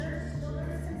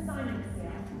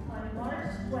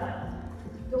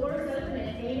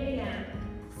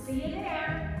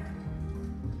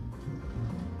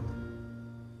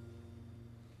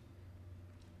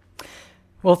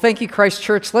Well, thank you, Christ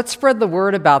Church. Let's spread the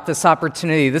word about this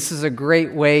opportunity. This is a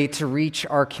great way to reach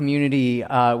our community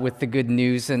with the good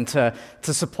news and to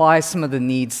supply some of the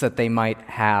needs that they might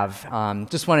have.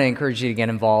 Just want to encourage you to get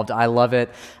involved. I love it.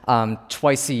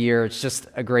 Twice a year, it's just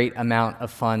a great amount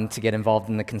of fun to get involved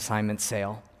in the consignment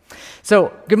sale.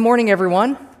 So, good morning,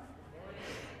 everyone.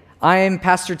 I am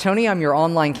Pastor Tony. I'm your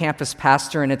online campus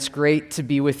pastor, and it's great to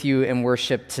be with you in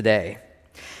worship today.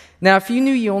 Now, if you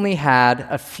knew you only had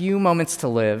a few moments to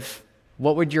live,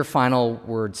 what would your final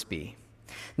words be?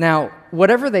 Now,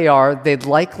 whatever they are, they'd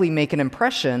likely make an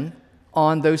impression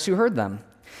on those who heard them.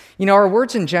 You know, our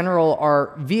words in general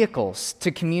are vehicles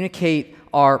to communicate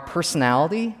our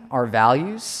personality, our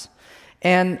values,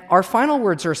 and our final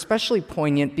words are especially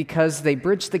poignant because they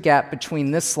bridge the gap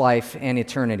between this life and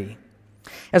eternity.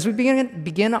 As we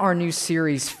begin our new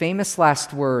series, Famous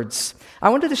Last Words, I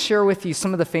wanted to share with you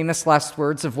some of the famous last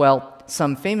words of,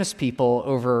 some famous people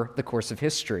over the course of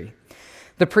history.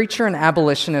 The preacher and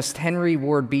abolitionist Henry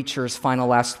Ward Beecher's final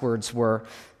last words were,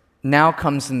 "Now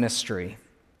comes the mystery."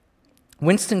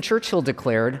 Winston Churchill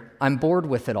declared, "I'm bored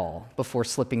with it all," before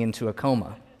slipping into a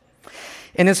coma.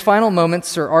 In his final moments,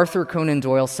 Sir Arthur Conan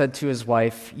Doyle said to his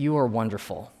wife, "You are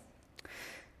wonderful."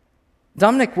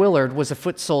 Dominic Willard was a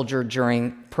foot soldier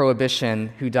during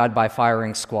Prohibition who died by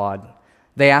firing squad.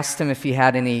 They asked him if he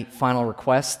had any final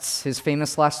requests. His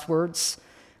famous last words?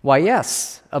 "Why,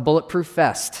 yes, a bulletproof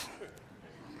vest."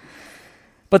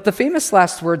 But the famous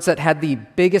last words that had the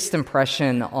biggest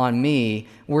impression on me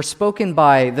were spoken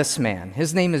by this man.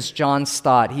 His name is John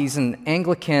Stott. He's an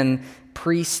Anglican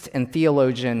priest and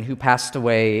theologian who passed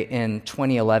away in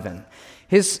 2011.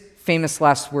 His famous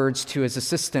last words to his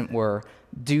assistant were,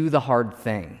 "Do the hard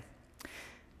thing."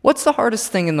 What's the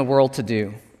hardest thing in the world to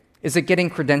do? Is it getting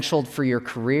credentialed for your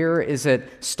career? Is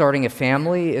it starting a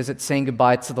family? Is it saying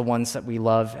goodbye to the ones that we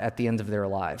love at the end of their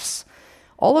lives?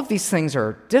 All of these things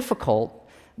are difficult,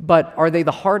 but are they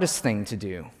the hardest thing to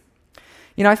do?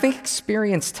 You know, I think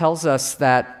experience tells us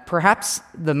that perhaps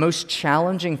the most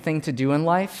challenging thing to do in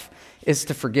life is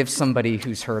to forgive somebody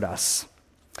who's hurt us.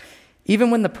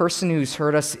 Even when the person who's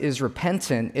hurt us is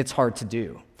repentant, it's hard to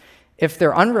do. If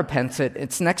they're unrepentant,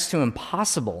 it's next to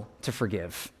impossible to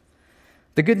forgive.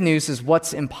 The good news is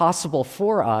what's impossible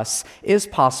for us is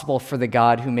possible for the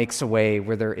God who makes a way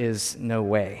where there is no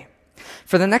way.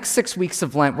 For the next 6 weeks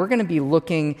of Lent, we're going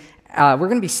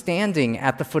to be standing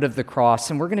at the foot of the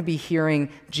cross, and we're going to be hearing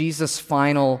Jesus'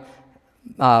 final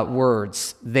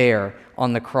words there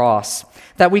on the cross.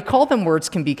 That we call them words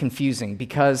can be confusing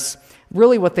because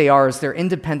really what they are is they're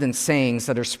independent sayings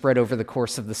that are spread over the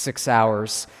course of the 6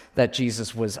 hours that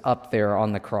Jesus was up there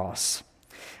on the cross.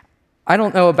 I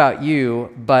don't know about you,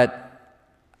 but,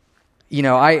 you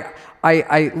know,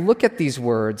 I look at these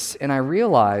words and I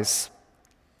realize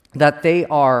that they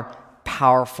are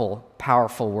powerful,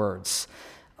 powerful words.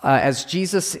 As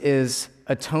Jesus is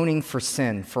atoning for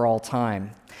sin for all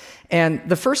time. And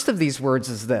the first of these words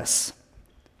is this: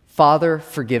 Father,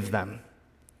 forgive them.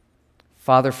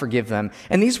 Father, forgive them.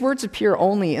 And these words appear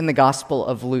only in the Gospel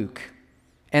of Luke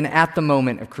and at the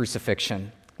moment of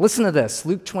crucifixion. Listen to this,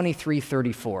 Luke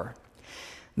 23:34.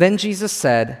 Then Jesus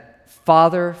said,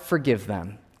 "Father, forgive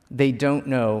them. They don't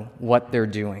know what they're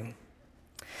doing."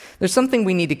 There's something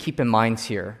we need to keep in mind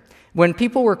here. When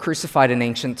people were crucified in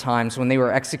ancient times, when they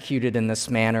were executed in this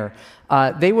manner,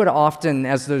 they would often,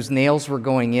 as those nails were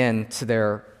going into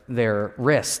their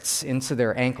wrists, into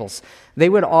their ankles, they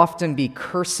would often be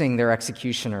cursing their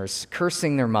executioners,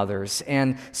 cursing their mothers,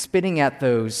 and spitting at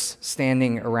those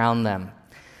standing around them.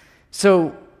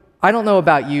 So I don't know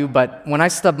about you, but when I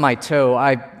stub my toe,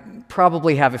 I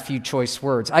probably have a few choice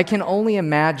words. I can only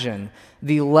imagine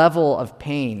the level of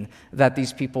pain that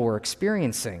these people were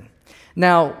experiencing.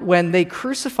 Now, when they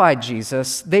crucified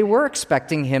Jesus, they were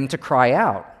expecting him to cry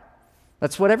out.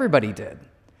 That's what everybody did.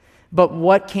 But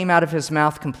what came out of his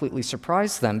mouth completely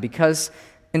surprised them, because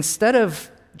instead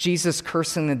of Jesus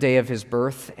cursing the day of his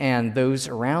birth and those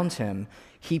around him,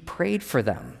 he prayed for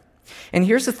them. And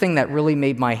here's the thing that really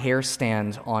made my hair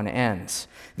stand on end.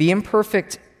 The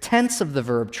imperfect tense of the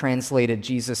verb translated,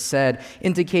 Jesus said,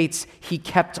 indicates he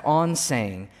kept on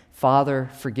saying, "Father,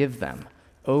 forgive them,"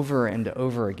 over and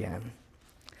over again.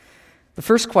 The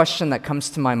first question that comes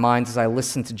to my mind as I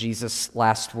listen to Jesus'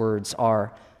 last words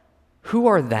are, who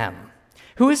are them?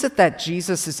 Who is it that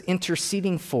Jesus is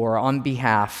interceding for on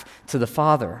behalf to the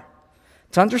Father?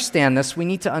 To understand this, we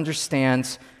need to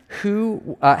understand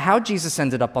how Jesus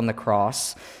ended up on the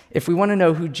cross. If we want to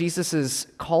know who Jesus is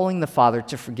calling the Father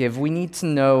to forgive, we need to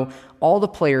know all the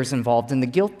players involved in the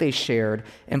guilt they shared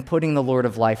in putting the Lord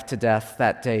of life to death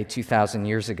that day 2,000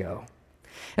 years ago.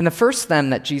 And the first them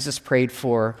that Jesus prayed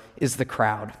for is the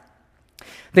crowd.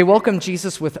 They welcomed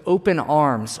Jesus with open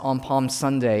arms on Palm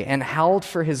Sunday and howled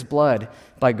for his blood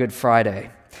by Good Friday.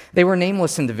 They were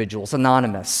nameless individuals,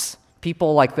 anonymous,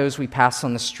 people like those we pass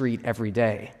on the street every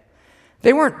day.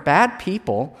 They weren't bad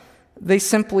people. They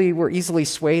simply were easily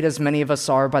swayed, as many of us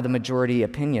are, by the majority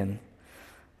opinion,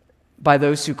 by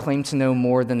those who claim to know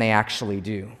more than they actually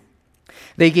do.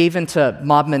 They gave into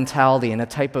mob mentality and a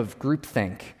type of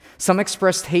groupthink. Some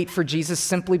expressed hate for Jesus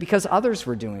simply because others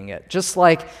were doing it. Just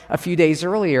like a few days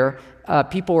earlier,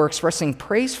 people were expressing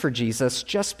praise for Jesus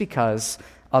just because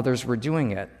others were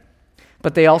doing it.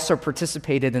 But they also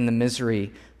participated in the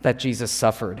misery that Jesus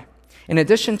suffered. In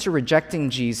addition to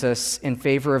rejecting Jesus in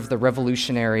favor of the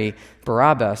revolutionary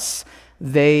Barabbas,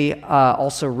 they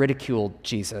also ridiculed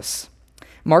Jesus.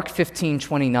 Mark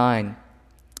 15:29,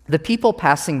 the people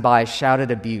passing by shouted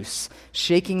abuse,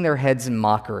 shaking their heads in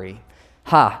mockery.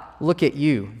 "Ha, look at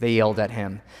you," they yelled at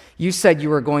him. "You said you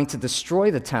were going to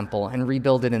destroy the temple and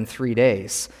rebuild it in 3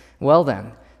 days. Well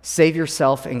then, save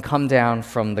yourself and come down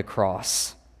from the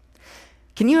cross."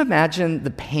 Can you imagine the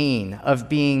pain of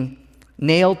being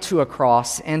nailed to a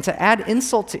cross and, to add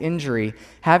insult to injury,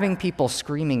 having people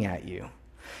screaming at you?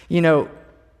 You know,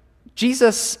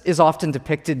 Jesus is often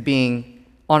depicted being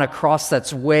on a cross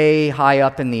that's way high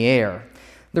up in the air.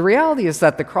 The reality is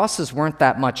that the crosses weren't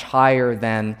that much higher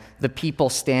than the people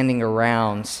standing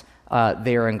around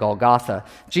there in Golgotha.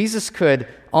 Jesus could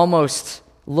almost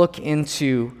look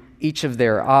into each of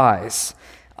their eyes.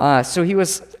 So he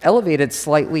was elevated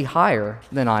slightly higher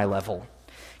than eye level.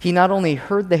 He not only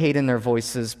heard the hate in their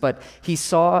voices, but he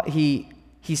saw the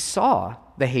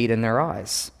hate in their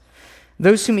eyes.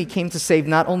 Those whom he came to save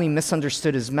not only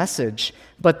misunderstood his message,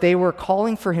 but they were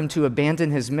calling for him to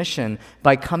abandon his mission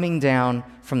by coming down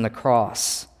from the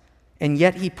cross. And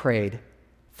yet he prayed,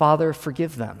 "Father,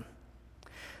 forgive them."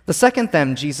 The second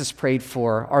them Jesus prayed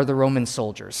for are the Roman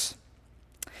soldiers.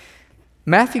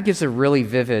 Matthew gives a really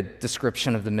vivid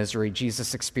description of the misery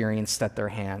Jesus experienced at their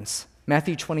hands.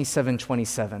 Matthew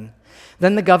 27:27.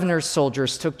 Then the governor's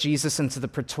soldiers took Jesus into the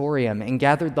praetorium and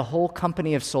gathered the whole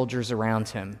company of soldiers around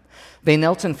him. They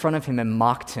knelt in front of him and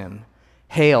mocked him.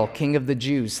 "Hail, King of the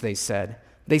Jews," they said.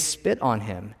 They spit on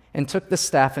him and took the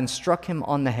staff and struck him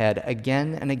on the head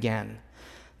again and again.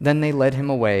 Then they led him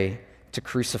away to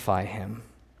crucify him.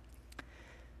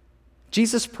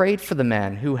 Jesus prayed for the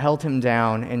men who held him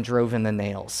down and drove in the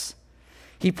nails.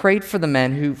 He prayed for the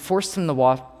men who forced him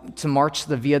to march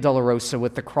the Via Dolorosa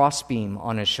with the crossbeam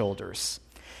on his shoulders.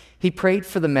 He prayed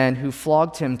for the men who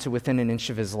flogged him to within an inch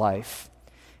of his life.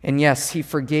 And yes, he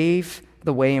forgave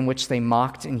the way in which they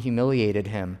mocked and humiliated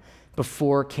him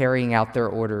before carrying out their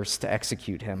orders to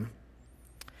execute him.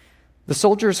 The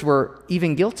soldiers were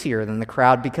even guiltier than the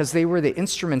crowd because they were the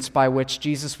instruments by which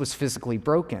Jesus was physically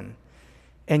broken.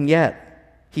 And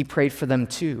yet, he prayed for them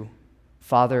too.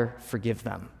 "Father, forgive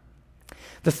them."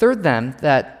 The third them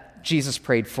that Jesus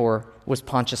prayed for was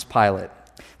Pontius Pilate,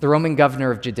 the Roman governor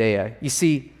of Judea. You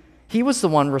see, he was the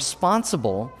one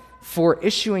responsible for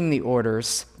issuing the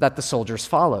orders that the soldiers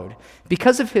followed.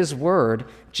 Because of his word,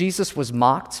 Jesus was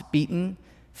mocked, beaten,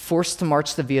 forced to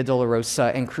march the Via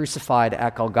Dolorosa, and crucified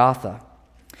at Golgotha.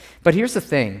 But here's the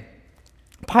thing.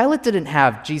 Pilate didn't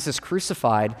have Jesus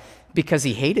crucified because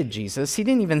he hated Jesus. He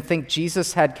didn't even think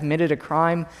Jesus had committed a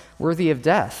crime worthy of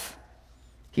death.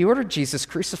 He ordered Jesus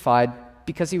crucified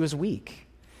because he was weak.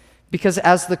 Because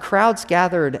as the crowds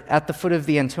gathered at the foot of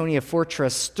the Antonia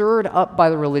fortress, stirred up by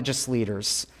the religious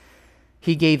leaders,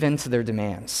 he gave in to their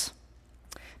demands.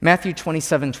 Matthew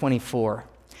 27:24.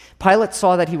 Pilate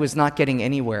saw that he was not getting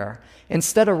anywhere.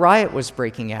 Instead, a riot was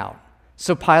breaking out.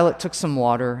 So Pilate took some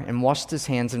water and washed his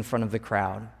hands in front of the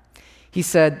crowd. He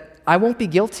said, "I won't be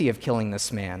guilty of killing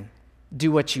this man.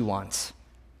 Do what you want."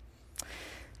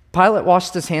 Pilate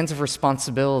washed his hands of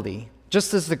responsibility,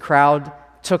 just as the crowd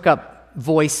took up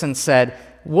voice and said,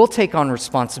 "We'll take on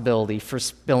responsibility for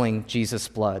spilling Jesus'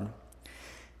 blood."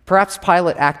 Perhaps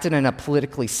Pilate acted in a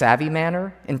politically savvy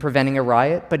manner in preventing a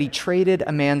riot, but he traded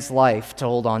a man's life to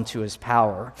hold on to his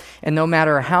power. And no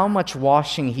matter how much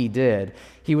washing he did,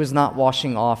 he was not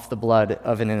washing off the blood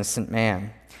of an innocent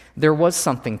man. There was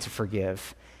something to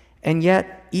forgive. And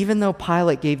yet, even though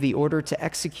Pilate gave the order to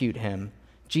execute him,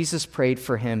 Jesus prayed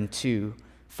for him too.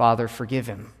 "Father, forgive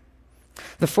him."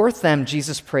 The fourth them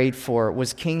Jesus prayed for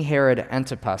was King Herod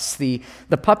Antipas, the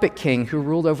puppet king who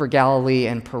ruled over Galilee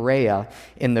and Perea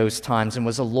in those times and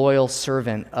was a loyal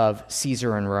servant of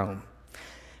Caesar in Rome.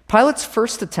 Pilate's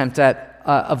first attempt at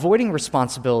avoiding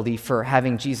responsibility for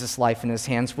having Jesus' life in his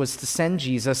hands was to send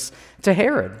Jesus to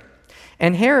Herod.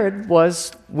 And Herod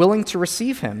was willing to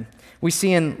receive him. We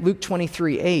see in Luke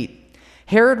 23:8,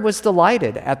 Herod was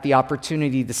delighted at the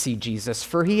opportunity to see Jesus,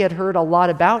 for he had heard a lot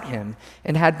about him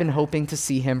and had been hoping to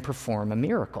see him perform a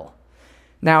miracle.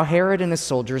 Now Herod and his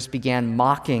soldiers began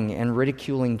mocking and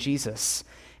ridiculing Jesus,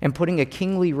 and putting a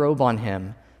kingly robe on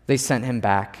him, they sent him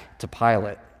back to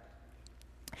Pilate.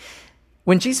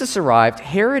 When Jesus arrived,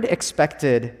 Herod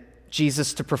expected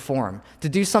Jesus to perform, to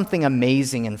do something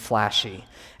amazing and flashy.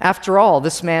 After all,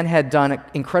 this man had done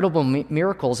incredible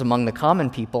miracles among the common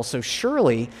people, so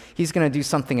surely he's going to do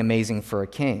something amazing for a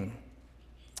king.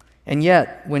 And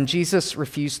yet, when Jesus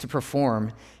refused to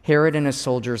perform, Herod and his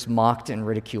soldiers mocked and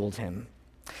ridiculed him.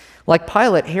 Like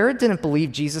Pilate, Herod didn't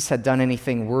believe Jesus had done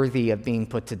anything worthy of being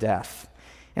put to death.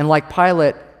 And like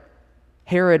Pilate,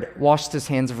 Herod washed his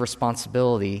hands of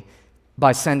responsibility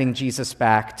by sending Jesus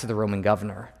back to the Roman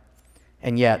governor.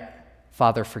 And yet,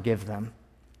 Father, forgive them.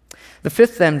 The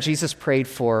fifth them Jesus prayed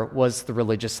for was the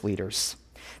religious leaders.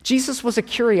 Jesus was a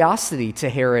curiosity to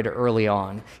Herod early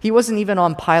on. He wasn't even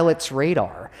on Pilate's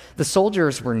radar. The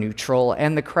soldiers were neutral,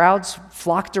 and the crowds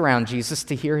flocked around Jesus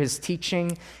to hear his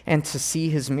teaching and to see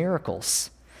his miracles.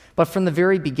 But from the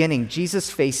very beginning, Jesus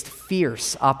faced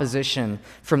fierce opposition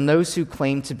from those who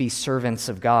claimed to be servants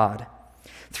of God.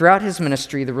 Throughout his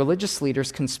ministry, the religious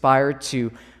leaders conspired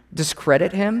to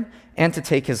discredit him and to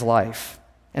take his life.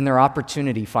 And their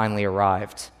opportunity finally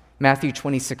arrived. Matthew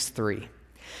 26:3.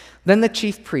 Then the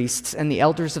chief priests and the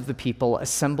elders of the people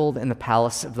assembled in the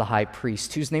palace of the high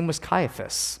priest, whose name was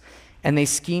Caiaphas, and they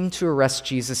schemed to arrest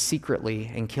Jesus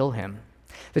secretly and kill him.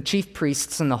 The chief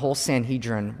priests and the whole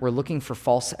Sanhedrin were looking for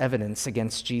false evidence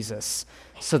against Jesus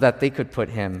so that they could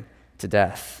put him to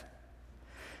death.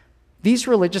 These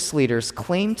religious leaders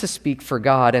claimed to speak for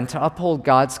God and to uphold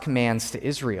God's commands to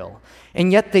Israel,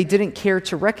 and yet they didn't care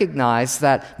to recognize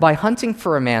that by hunting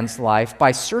for a man's life,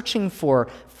 by searching for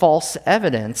false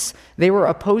evidence, they were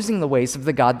opposing the ways of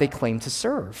the God they claimed to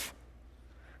serve.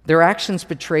 Their actions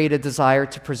betrayed a desire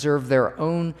to preserve their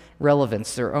own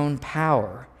relevance, their own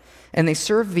power, and they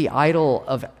served the idol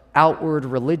of outward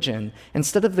religion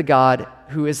instead of the God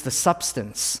who is the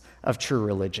substance of true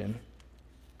religion.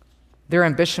 Their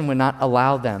ambition would not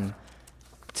allow them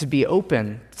to be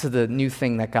open to the new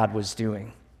thing that God was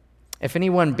doing. If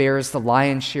anyone bears the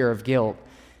lion's share of guilt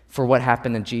for what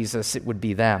happened to Jesus, it would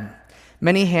be them.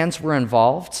 Many hands were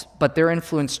involved, but their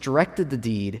influence directed the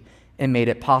deed and made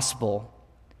it possible.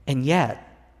 And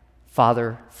yet,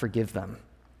 Father, forgive them.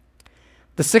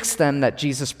 The sixth them that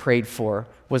Jesus prayed for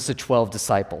was the 12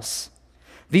 disciples.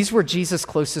 These were Jesus'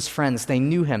 closest friends. They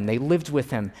knew him. They lived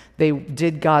with him. They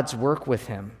did God's work with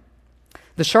him.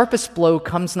 The sharpest blow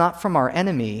comes not from our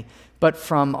enemy, but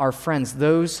from our friends,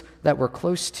 those that we're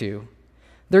close to.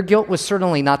 Their guilt was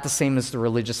certainly not the same as the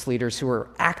religious leaders who were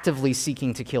actively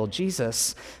seeking to kill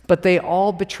Jesus, but they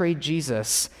all betrayed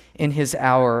Jesus in his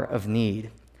hour of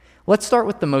need. Let's start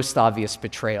with the most obvious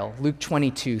betrayal, Luke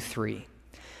 22:3.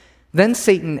 Then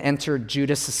Satan entered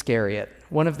Judas Iscariot,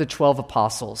 one of the 12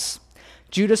 apostles.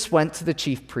 Judas went to the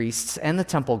chief priests and the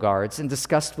temple guards and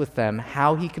discussed with them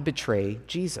how he could betray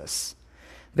Jesus.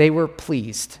 They were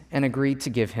pleased and agreed to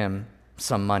give him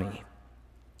some money.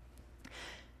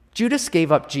 Judas gave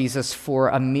up Jesus for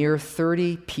a mere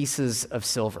 30 pieces of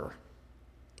silver.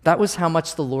 That was how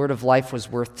much the Lord of life was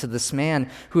worth to this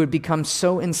man who had become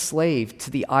so enslaved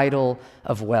to the idol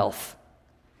of wealth.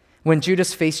 When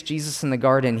Judas faced Jesus in the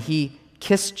garden, he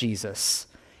kissed Jesus.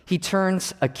 He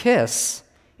turns a kiss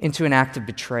into an act of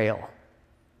betrayal.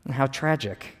 And how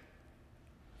tragic.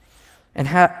 And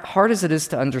hard as it is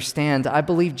to understand, I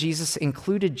believe Jesus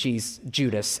included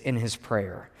Judas in his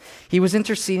prayer. He was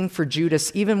interceding for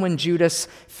Judas even when Judas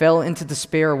fell into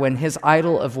despair, when his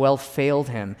idol of wealth failed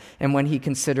him, and when he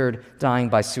considered dying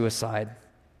by suicide.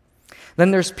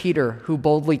 Then there's Peter, who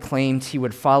boldly claimed he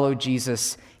would follow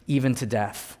Jesus even to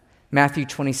death. Matthew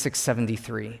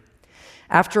 26:73.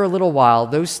 After a little while,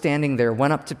 those standing there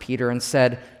went up to Peter and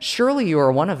said, "Surely you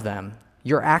are one of them.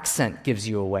 Your accent gives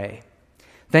you away."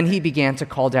 Then he began to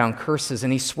call down curses,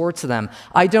 and he swore to them,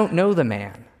 "I don't know the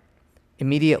man."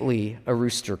 Immediately, a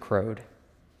rooster crowed.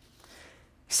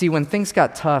 See, when things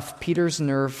got tough, Peter's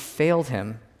nerve failed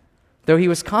him. Though he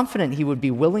was confident he would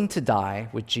be willing to die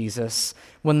with Jesus,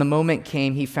 when the moment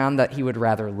came, he found that he would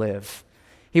rather live.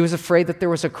 He was afraid that there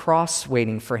was a cross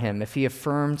waiting for him if he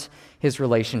affirmed his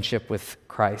relationship with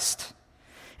Christ.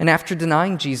 And after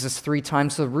denying Jesus 3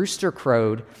 times, the rooster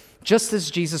crowed, just as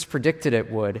Jesus predicted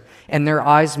it would, and their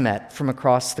eyes met from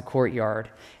across the courtyard.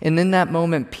 And in that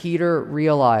moment, Peter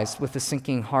realized with a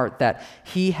sinking heart that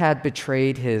he had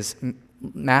betrayed his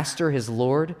master, his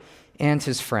Lord, and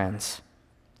his friends.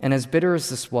 And as bitter as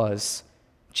this was,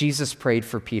 Jesus prayed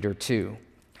for Peter too.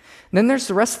 Then there's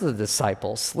the rest of the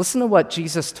disciples. Listen to what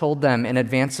Jesus told them in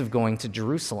advance of going to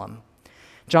Jerusalem.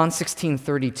 John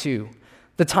 16:32.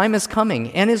 The time is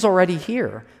coming and is already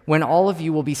here when all of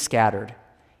you will be scattered.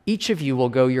 Each of you will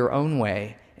go your own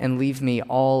way and leave me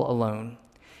all alone.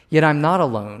 Yet I'm not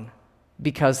alone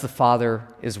because the Father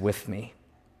is with me.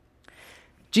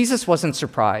 Jesus wasn't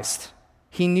surprised.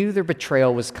 He knew their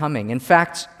betrayal was coming. In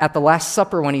fact, at the Last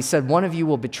Supper, when he said, one of you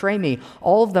will betray me,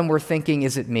 all of them were thinking,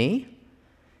 is it me?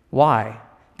 Why?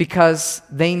 Because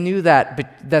they knew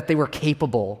that they were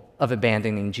capable of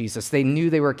abandoning Jesus. They knew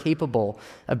they were capable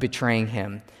of betraying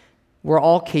him. We're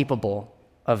all capable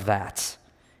of that.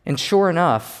 And sure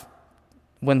enough,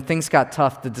 when things got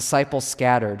tough, the disciples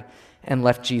scattered and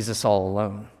left Jesus all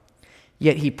alone.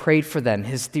 Yet he prayed for them,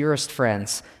 his dearest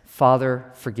friends,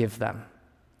 Father, forgive them.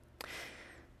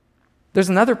 There's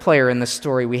another player in this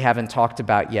story we haven't talked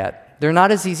about yet. They're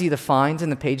not as easy to find in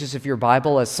the pages of your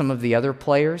Bible as some of the other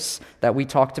players that we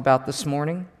talked about this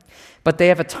morning, but they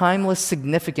have a timeless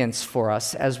significance for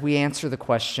us as we answer the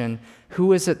question,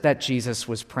 who is it that Jesus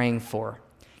was praying for?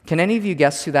 Can any of you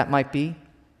guess who that might be?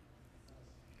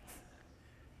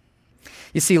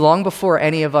 You see, long before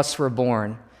any of us were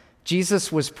born,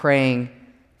 Jesus was praying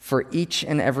for each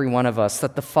and every one of us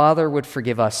that the Father would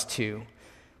forgive us too.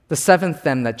 The seventh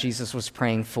them that Jesus was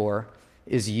praying for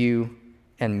is you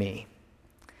and me.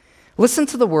 Listen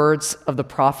to the words of the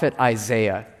prophet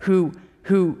Isaiah, who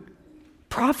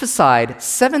prophesied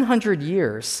 700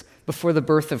 years before the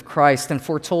birth of Christ and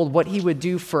foretold what he would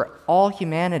do for all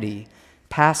humanity,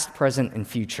 past, present, and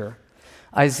future.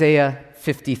 Isaiah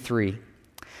 53.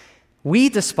 We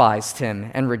despised him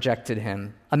and rejected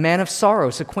him, a man of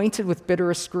sorrows, acquainted with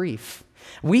bitterest grief.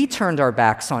 We turned our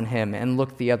backs on him and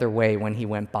looked the other way when he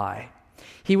went by.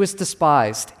 He was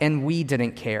despised, and we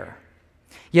didn't care.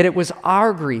 Yet it was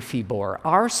our grief he bore,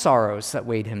 our sorrows that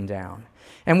weighed him down.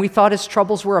 And we thought his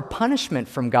troubles were a punishment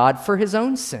from God for his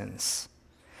own sins.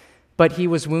 But he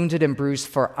was wounded and bruised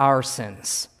for our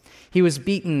sins. He was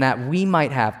beaten that we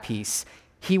might have peace.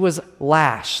 He was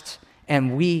lashed,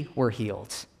 and we were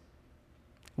healed.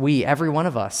 We, every one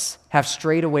of us, have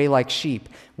strayed away like sheep,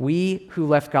 we who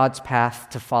left God's path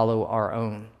to follow our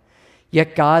own.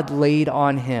 Yet God laid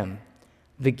on him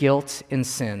the guilt and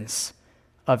sins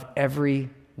of every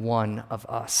one of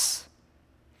us.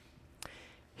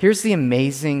 Here's the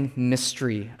amazing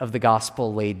mystery of the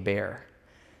gospel laid bare.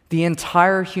 The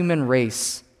entire human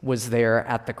race was there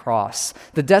at the cross.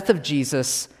 The death of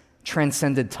Jesus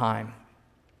transcended time.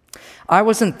 I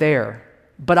wasn't there,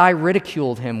 but I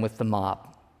ridiculed him with the mob.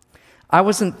 I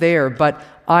wasn't there, but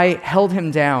I held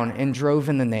him down and drove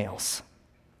in the nails.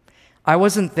 I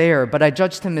wasn't there, but I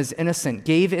judged him as innocent,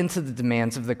 gave in to the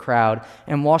demands of the crowd,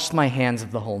 and washed my hands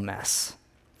of the whole mess.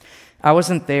 I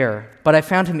wasn't there, but I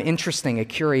found him interesting, a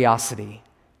curiosity,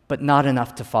 but not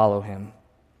enough to follow him.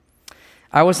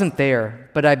 I wasn't there,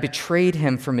 but I betrayed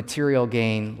him for material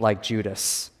gain like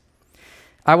Judas.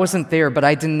 I wasn't there, but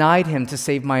I denied him to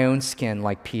save my own skin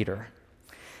like Peter.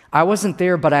 I wasn't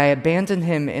there, but I abandoned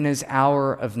him in his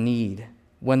hour of need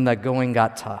when the going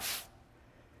got tough.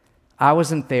 I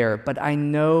wasn't there, but I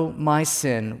know my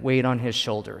sin weighed on his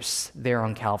shoulders there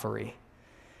on Calvary.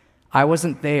 I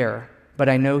wasn't there, but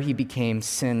I know he became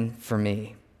sin for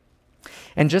me.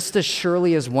 And just as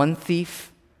surely as one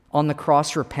thief on the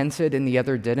cross repented and the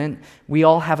other didn't, we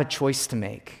all have a choice to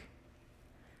make.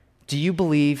 Do you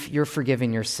believe you're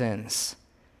forgiven your sins?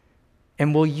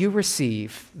 And will you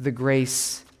receive the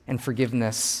grace and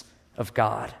forgiveness of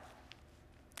God?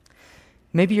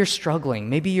 Maybe you're struggling.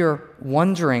 Maybe you're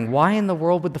wondering, why in the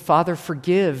world would the Father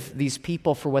forgive these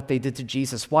people for what they did to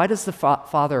Jesus? Why does the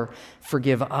Father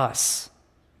forgive us?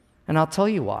 And I'll tell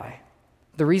you why.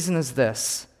 The reason is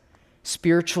this: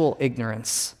 spiritual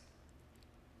ignorance.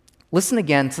 Listen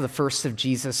again to the first of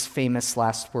Jesus' famous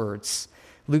last words,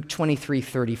 Luke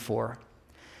 23:34.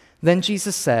 Then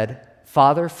Jesus said,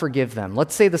 Father, forgive them.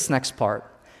 Let's say this next part.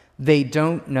 They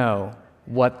don't know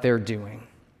what they're doing.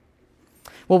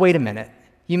 Well, wait a minute.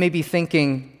 You may be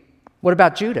thinking, what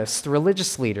about Judas, the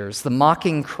religious leaders, the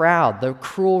mocking crowd, the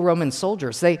cruel Roman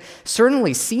soldiers? They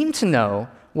certainly seemed to know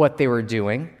what they were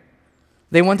doing.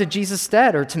 They wanted Jesus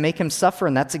dead or to make him suffer,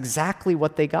 and that's exactly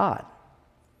what they got.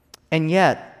 And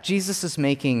yet, Jesus is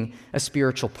making a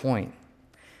spiritual point.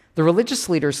 The religious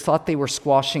leaders thought they were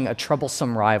squashing a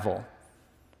troublesome rival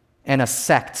and a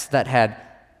sect that had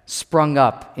sprung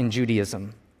up in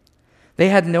Judaism. They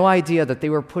had no idea that they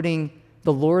were putting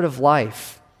the Lord of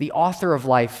life, the author of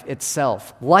life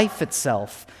itself,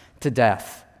 to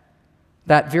death.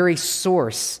 That very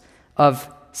source of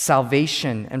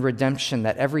salvation and redemption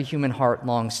that every human heart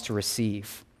longs to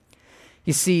receive. You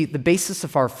You see, the basis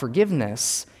of our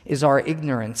forgiveness is our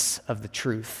ignorance of the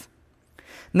truth.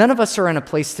 None of us are in a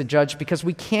place to judge because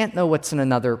we can't know what's in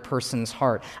another person's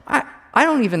heart. I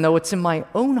don't even know what's in my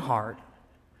own heart.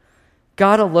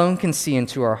 God alone can see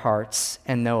into our hearts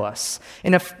and know us.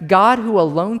 And if God, who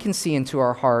alone can see into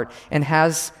our heart and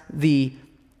has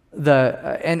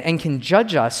and can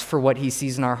judge us for what he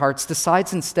sees in our hearts,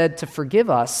 decides instead to forgive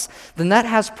us, then that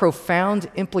has profound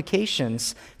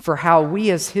implications for how we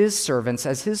as his servants,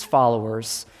 as his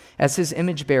followers, as his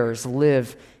image bearers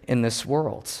live in this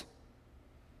world.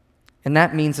 And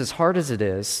that means, as hard as it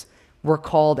is, we're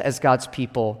called as God's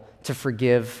people to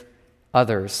forgive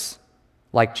others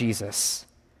like Jesus.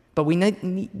 But we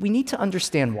need to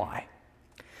understand why.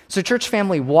 So, church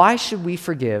family, why should we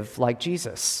forgive like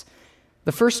Jesus?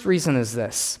 The first reason is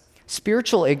this: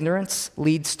 spiritual ignorance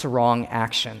leads to wrong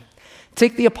action.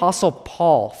 Take the Apostle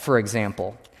Paul, for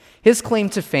example. His claim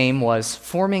to fame was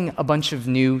forming a bunch of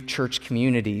new church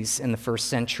communities in the first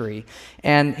century,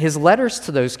 and his letters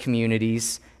to those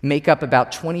communities make up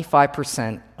about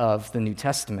 25% of the New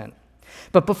Testament.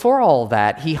 But before all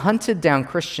that, he hunted down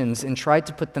Christians and tried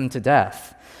to put them to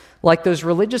death. Like those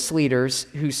religious leaders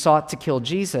who sought to kill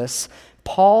Jesus,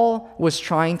 Paul was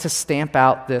trying to stamp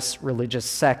out this religious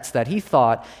sect that he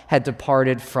thought had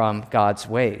departed from God's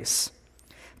ways.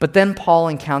 But then Paul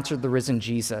encountered the risen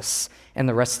Jesus, and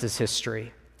the rest is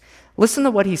history. Listen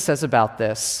to what he says about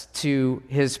this to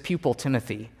his pupil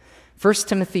Timothy. 1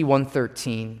 Timothy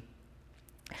 1:13.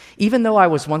 Even though I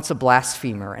was once a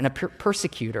blasphemer and a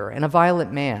persecutor and a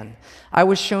violent man, I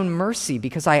was shown mercy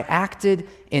because I acted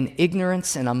in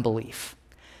ignorance and unbelief.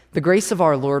 The grace of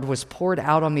our Lord was poured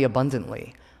out on me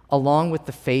abundantly, along with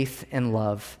the faith and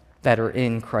love that are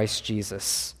in Christ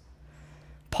Jesus.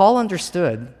 Paul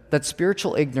understood that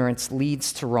spiritual ignorance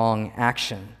leads to wrong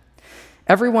action.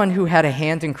 Everyone who had a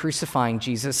hand in crucifying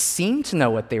Jesus seemed to know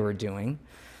what they were doing.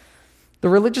 The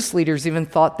religious leaders even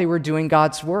thought they were doing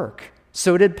God's work.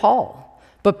 So did Paul.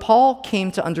 But Paul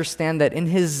came to understand that in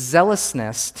his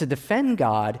zealousness to defend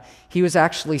God, he was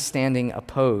actually standing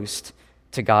opposed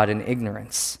to God in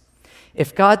ignorance.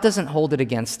 If God doesn't hold it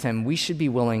against him, we should be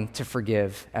willing to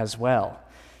forgive as well.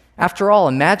 After all,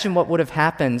 imagine what would have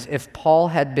happened if Paul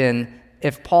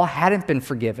hadn't been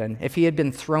forgiven, if he had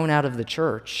been thrown out of the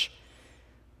church.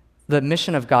 The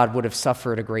mission of God would have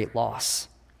suffered a great loss.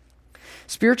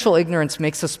 Spiritual ignorance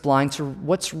makes us blind to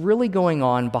what's really going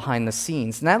on behind the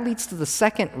scenes. And that leads to the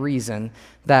second reason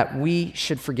that we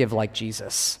should forgive like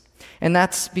Jesus. And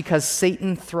that's because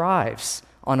Satan thrives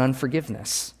on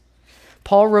unforgiveness.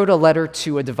 Paul wrote a letter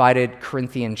to a divided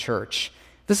Corinthian church.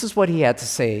 This is what he had to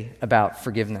say about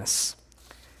forgiveness.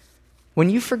 When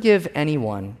you forgive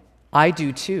anyone, I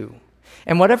do too.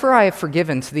 And whatever I have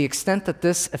forgiven, to the extent that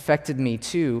this affected me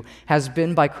too, has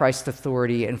been by Christ's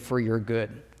authority and for your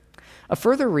good. A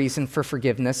further reason for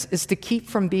forgiveness is to keep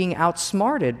from being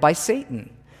outsmarted by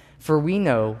Satan, for we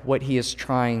know what he is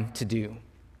trying to do.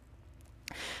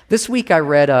 This week I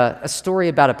read a story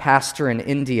about a pastor in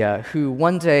India who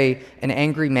one day an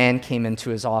angry man came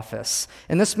into his office,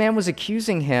 and this man was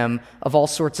accusing him of all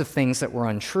sorts of things that were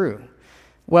untrue.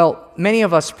 Well, many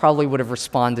of us probably would have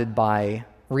responded by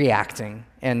reacting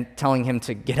and telling him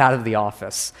to get out of the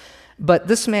office. But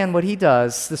this man, what he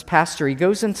does, this pastor, he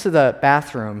goes into the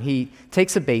bathroom, he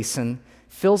takes a basin,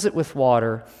 fills it with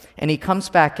water, and he comes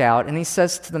back out and he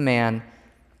says to the man,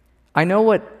 I know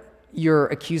what you're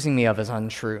accusing me of is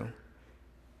untrue,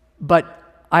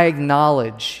 but I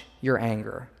acknowledge your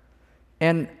anger,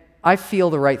 and I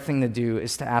feel the right thing to do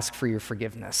is to ask for your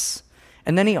forgiveness.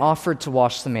 And then he offered to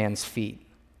wash the man's feet.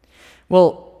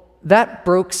 Well, that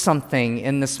broke something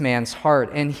in this man's heart,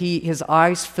 and his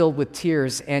eyes filled with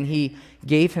tears, and he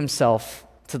gave himself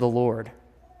to the Lord.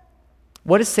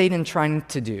 What is Satan trying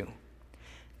to do?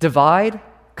 Divide,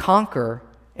 conquer,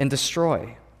 and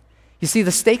destroy. You see,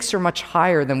 the stakes are much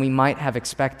higher than we might have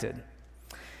expected.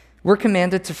 We're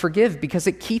commanded to forgive because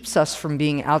it keeps us from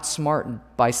being outsmarted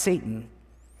by Satan.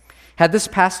 Had this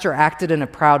pastor acted in a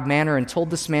proud manner and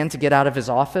told this man to get out of his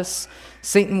office,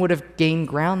 Satan would have gained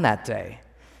ground that day.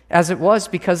 As it was,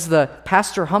 because the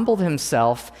pastor humbled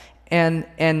himself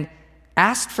and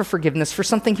asked for forgiveness for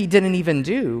something he didn't even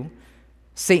do,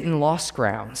 Satan lost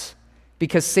ground,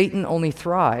 because Satan only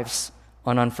thrives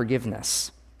on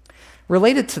unforgiveness.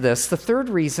 Related to this, the third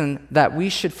reason that we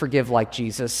should forgive like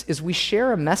Jesus is we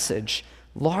share a message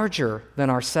larger than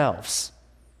ourselves.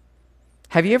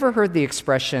 Have you ever heard the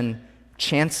expression,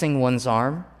 chancing one's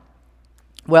arm?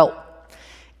 Well,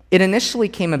 it initially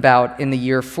came about in the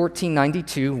year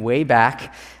 1492, way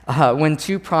back, when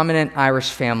two prominent Irish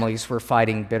families were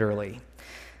fighting bitterly.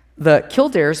 The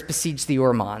Kildares besieged the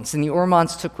Ormonds, and the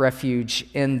Ormonds took refuge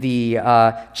in the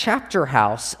chapter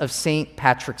house of St.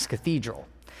 Patrick's Cathedral.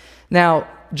 Now,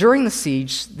 during the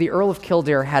siege, the Earl of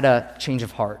Kildare had a change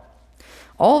of heart.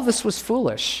 All of this was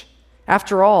foolish.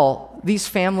 After all, these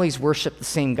families worshiped the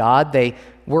same God, they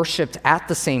worshiped at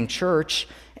the same church,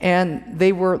 and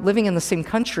they were living in the same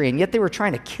country, and yet they were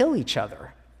trying to kill each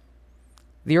other.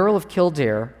 The Earl of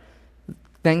Kildare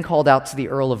then called out to the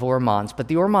Earl of Ormonds, but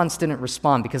the Ormonds didn't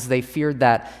respond because they feared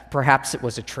that perhaps it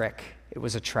was a trick, it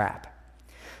was a trap.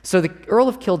 So the Earl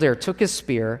of Kildare took his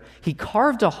spear, he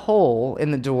carved a hole in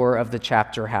the door of the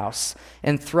chapter house,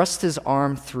 and thrust his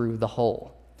arm through the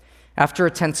hole. After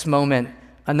a tense moment,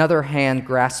 another hand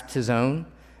grasped his own.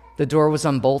 The door was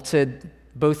unbolted,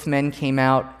 both men came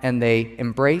out, and they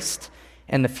embraced,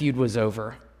 and the feud was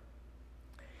over.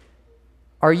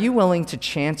 Are you willing to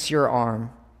chance your arm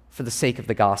for the sake of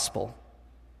the gospel?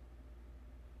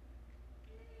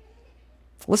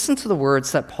 Listen to the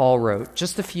words that Paul wrote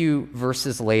just a few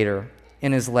verses later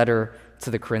in his letter to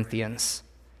the Corinthians.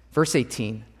 Verse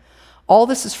 18, "All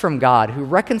this is from God, who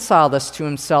reconciled us to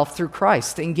himself through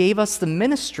Christ and gave us the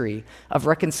ministry of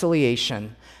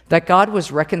reconciliation, that God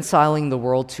was reconciling the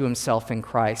world to himself in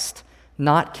Christ,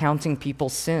 not counting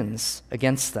people's sins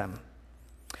against them."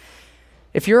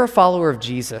 If you're a follower of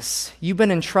Jesus, you've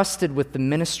been entrusted with the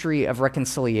ministry of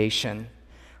reconciliation.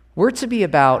 We're to be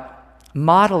about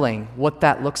modeling what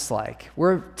that looks like.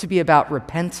 We're to be about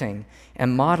repenting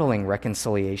and modeling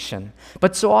reconciliation.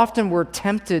 But so often we're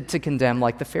tempted to condemn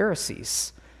like the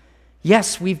Pharisees.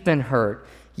 Yes, we've been hurt.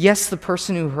 Yes, the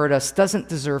person who hurt us doesn't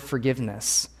deserve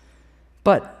forgiveness.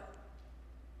 But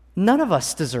none of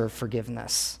us deserve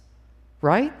forgiveness,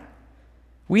 right?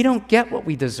 We don't get what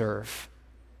we deserve.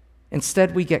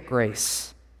 Instead, we get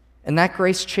grace. And that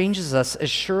grace changes us as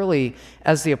surely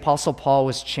as the Apostle Paul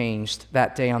was changed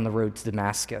that day on the road to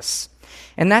Damascus.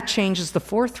 And that changes the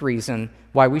fourth reason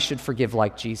why we should forgive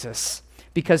like Jesus,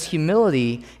 because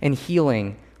humility and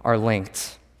healing are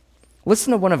linked.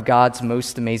 Listen to one of God's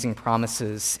most amazing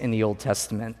promises in the Old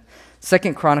Testament,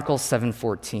 2 Chronicles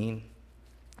 7:14.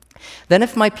 "Then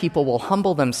if my people will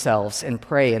humble themselves and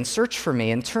pray and search for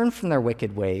me and turn from their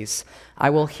wicked ways, I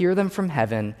will hear them from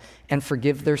heaven and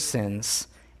forgive their sins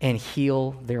and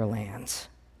heal their land."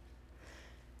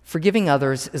 Forgiving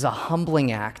others is a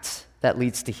humbling act that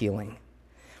leads to healing.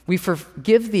 We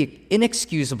forgive the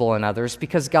inexcusable in others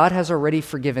because God has already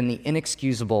forgiven the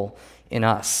inexcusable in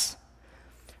us.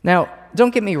 Now,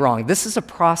 don't get me wrong, this is a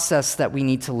process that we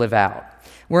need to live out.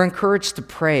 We're encouraged to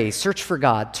pray, search for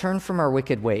God, turn from our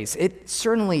wicked ways. It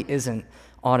certainly isn't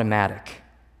automatic.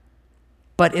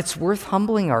 But it's worth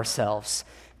humbling ourselves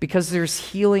because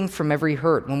there's healing from every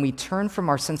hurt when we turn from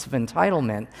our sense of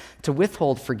entitlement to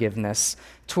withhold forgiveness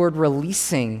toward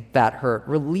releasing that hurt,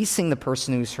 releasing the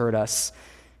person who's hurt us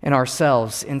and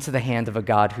ourselves into the hand of a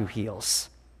God who heals.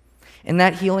 And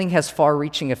that healing has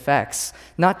far-reaching effects,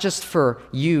 not just for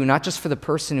you, not just for the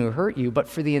person who hurt you, but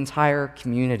for the entire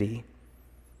community.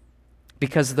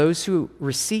 Because those who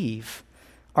receive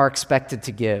are expected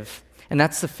to give. And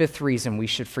that's the fifth reason we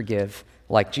should forgive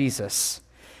like Jesus.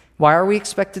 Why are we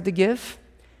expected to give?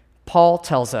 Paul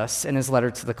tells us in his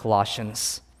letter to the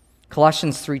Colossians,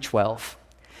 Colossians 3:12,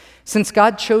 "Since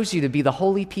God chose you to be the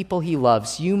holy people he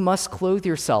loves, you must clothe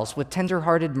yourselves with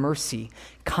tender-hearted mercy,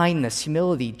 kindness,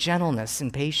 humility, gentleness,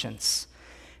 and patience.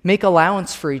 Make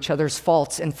allowance for each other's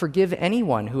faults and forgive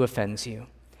anyone who offends you.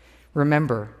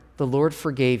 Remember, the Lord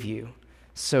forgave you,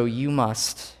 so you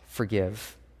must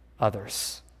forgive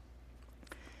others."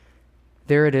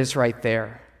 There it is right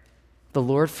there. The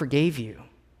Lord forgave you,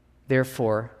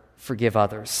 therefore forgive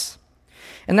others.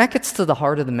 And that gets to the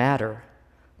heart of the matter.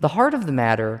 The heart of the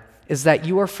matter is that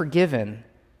you are forgiven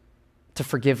to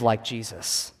forgive like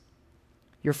Jesus.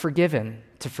 You're forgiven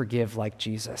to forgive like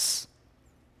Jesus.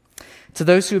 To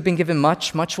those who have been given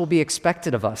much, much will be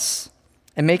expected of us.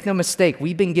 And make no mistake,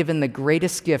 we've been given the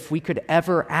greatest gift we could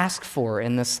ever ask for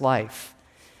in this life.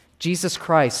 Jesus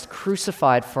Christ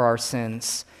crucified for our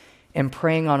sins and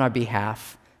praying on our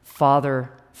behalf,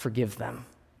 "Father, forgive them."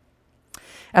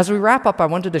 As we wrap up, I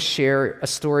wanted to share a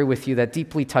story with you that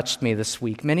deeply touched me this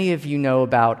week. Many of you know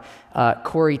about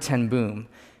Corrie ten Boom.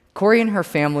 Corrie and her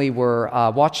family were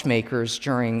watchmakers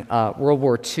during World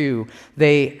War II.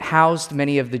 They housed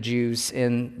many of the Jews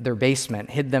in their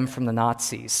basement, hid them from the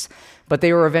Nazis. But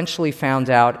they were eventually found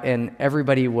out, and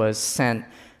everybody was sent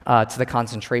to the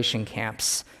concentration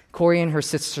camps. Corrie and her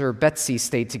sister Betsy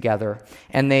stayed together,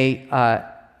 and they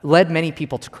led many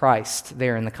people to Christ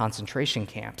there in the concentration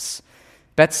camps.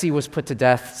 Betsy was put to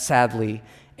death, sadly,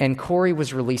 and Corrie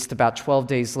was released about 12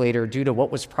 days later due to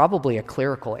what was probably a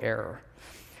clerical error.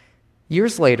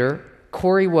 Years later,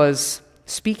 Corey was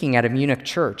speaking at a Munich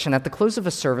church, and at the close of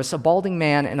a service, a balding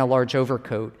man in a large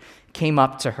overcoat came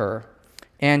up to her,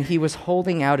 and he was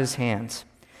holding out his hand.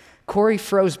 Corey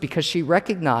froze because she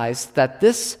recognized that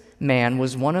this man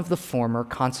was one of the former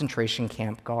concentration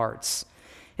camp guards.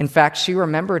 In fact, she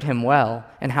remembered him well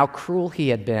and how cruel he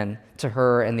had been to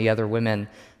her and the other women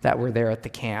that were there at the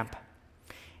camp.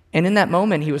 And in that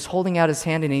moment, he was holding out his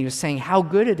hand and he was saying how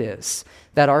good it is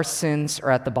that our sins are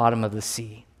at the bottom of the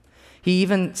sea. He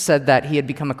even said that he had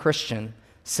become a Christian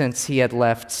since he had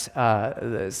left,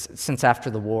 since after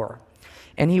the war.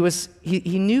 And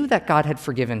he knew that God had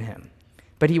forgiven him,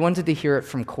 but he wanted to hear it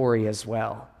from Corey as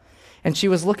well. And she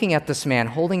was looking at this man,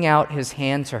 holding out his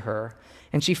hand to her,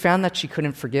 and she found that she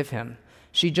couldn't forgive him.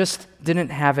 She just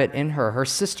didn't have it in her. Her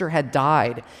sister had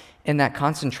died in that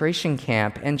concentration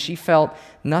camp, and she felt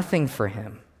nothing for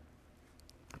him.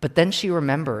 But then she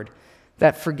remembered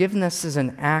that forgiveness is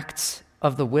an act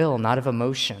of the will, not of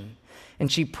emotion.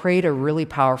 And she prayed a really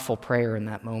powerful prayer in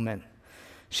that moment.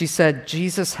 She said,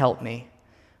 "Jesus, help me.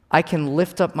 I can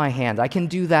lift up my hand. I can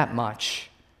do that much.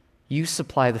 You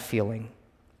supply the feeling."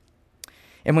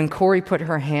 And when Corey put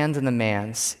her hand in the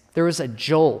man's, there was a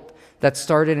jolt that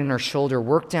started in her shoulder,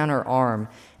 worked down her arm,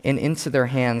 and into their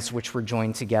hands, which were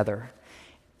joined together.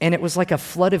 And it was like a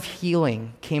flood of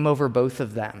healing came over both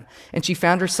of them. And she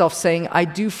found herself saying, "I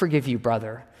do forgive you,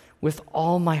 brother, with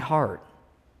all my heart."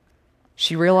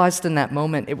 She realized in that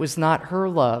moment it was not her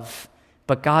love,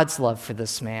 but God's love for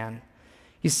this man.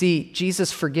 You see,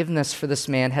 Jesus' forgiveness for this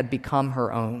man had become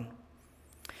her own.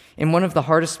 In one of the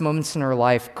hardest moments in her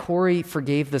life, Corey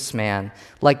forgave this man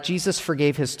like Jesus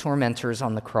forgave his tormentors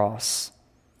on the cross.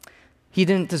 He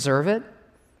didn't deserve it.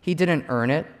 He didn't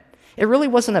earn it. It really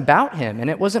wasn't about him,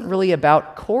 and it wasn't really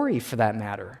about Corey for that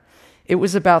matter. It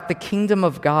was about the kingdom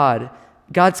of God,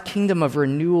 God's kingdom of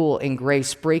renewal and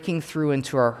grace breaking through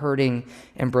into our hurting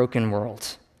and broken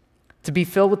world. To be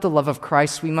filled with the love of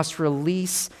Christ, we must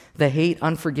release the hate,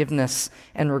 unforgiveness,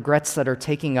 and regrets that are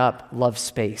taking up love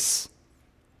space.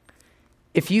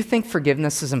 If you think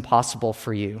forgiveness is impossible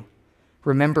for you,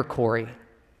 remember Corey.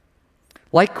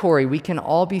 Like Corey, we can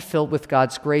all be filled with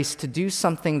God's grace to do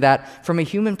something that, from a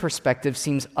human perspective,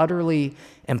 seems utterly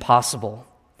impossible.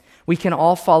 We can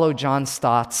all follow John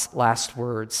Stott's last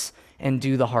words and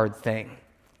do the hard thing.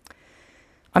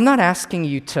 I'm not asking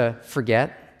you to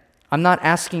forget. I'm not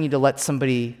asking you to let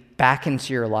somebody back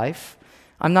into your life.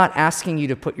 I'm not asking you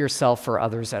to put yourself or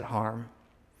others at harm.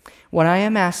 What I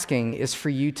am asking is for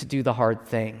you to do the hard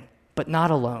thing, but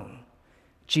not alone.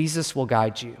 Jesus will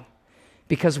guide you,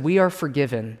 because we are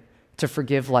forgiven to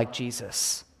forgive like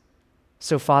Jesus.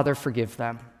 So, Father, forgive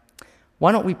them.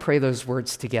 Why don't we pray those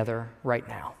words together right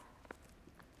now?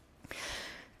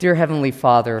 Dear Heavenly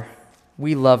Father,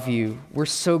 we love you. We're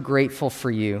so grateful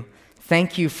for you.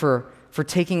 Thank you for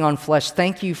taking on flesh.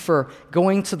 Thank you for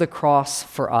going to the cross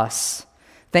for us.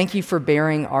 Thank you for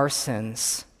bearing our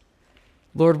sins.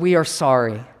 Lord, we are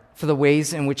sorry for the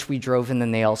ways in which we drove in the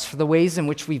nails, for the ways in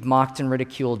which we've mocked and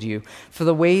ridiculed you, for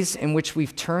the ways in which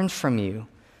we've turned from you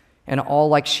and all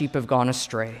like sheep have gone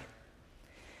astray.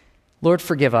 Lord,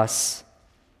 forgive us,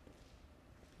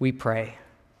 we pray.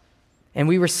 And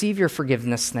we receive your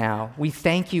forgiveness now. We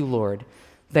thank you, Lord,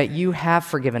 that you have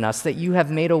forgiven us, that you have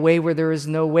made a way where there is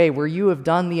no way, where you have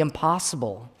done the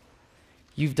impossible.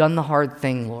 You've done the hard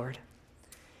thing, Lord.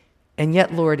 And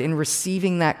yet, Lord, in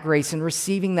receiving that grace, in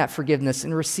receiving that forgiveness,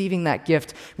 in receiving that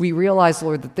gift, we realize,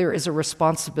 Lord, that there is a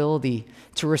responsibility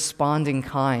to respond in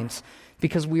kind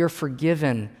because we are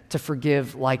forgiven to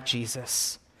forgive like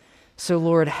Jesus. So,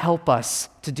 Lord, help us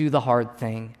to do the hard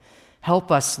thing.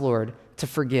 Help us, Lord, to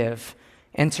forgive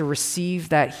and to receive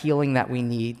that healing that we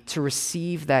need, to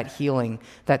receive that healing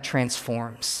that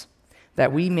transforms,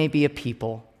 that we may be a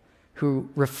people who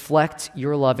reflect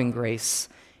your love and grace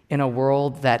in a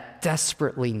world that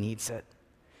desperately needs it.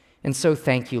 And so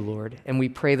thank you, Lord, and we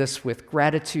pray this with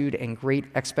gratitude and great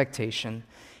expectation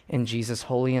in Jesus'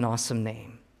 holy and awesome name.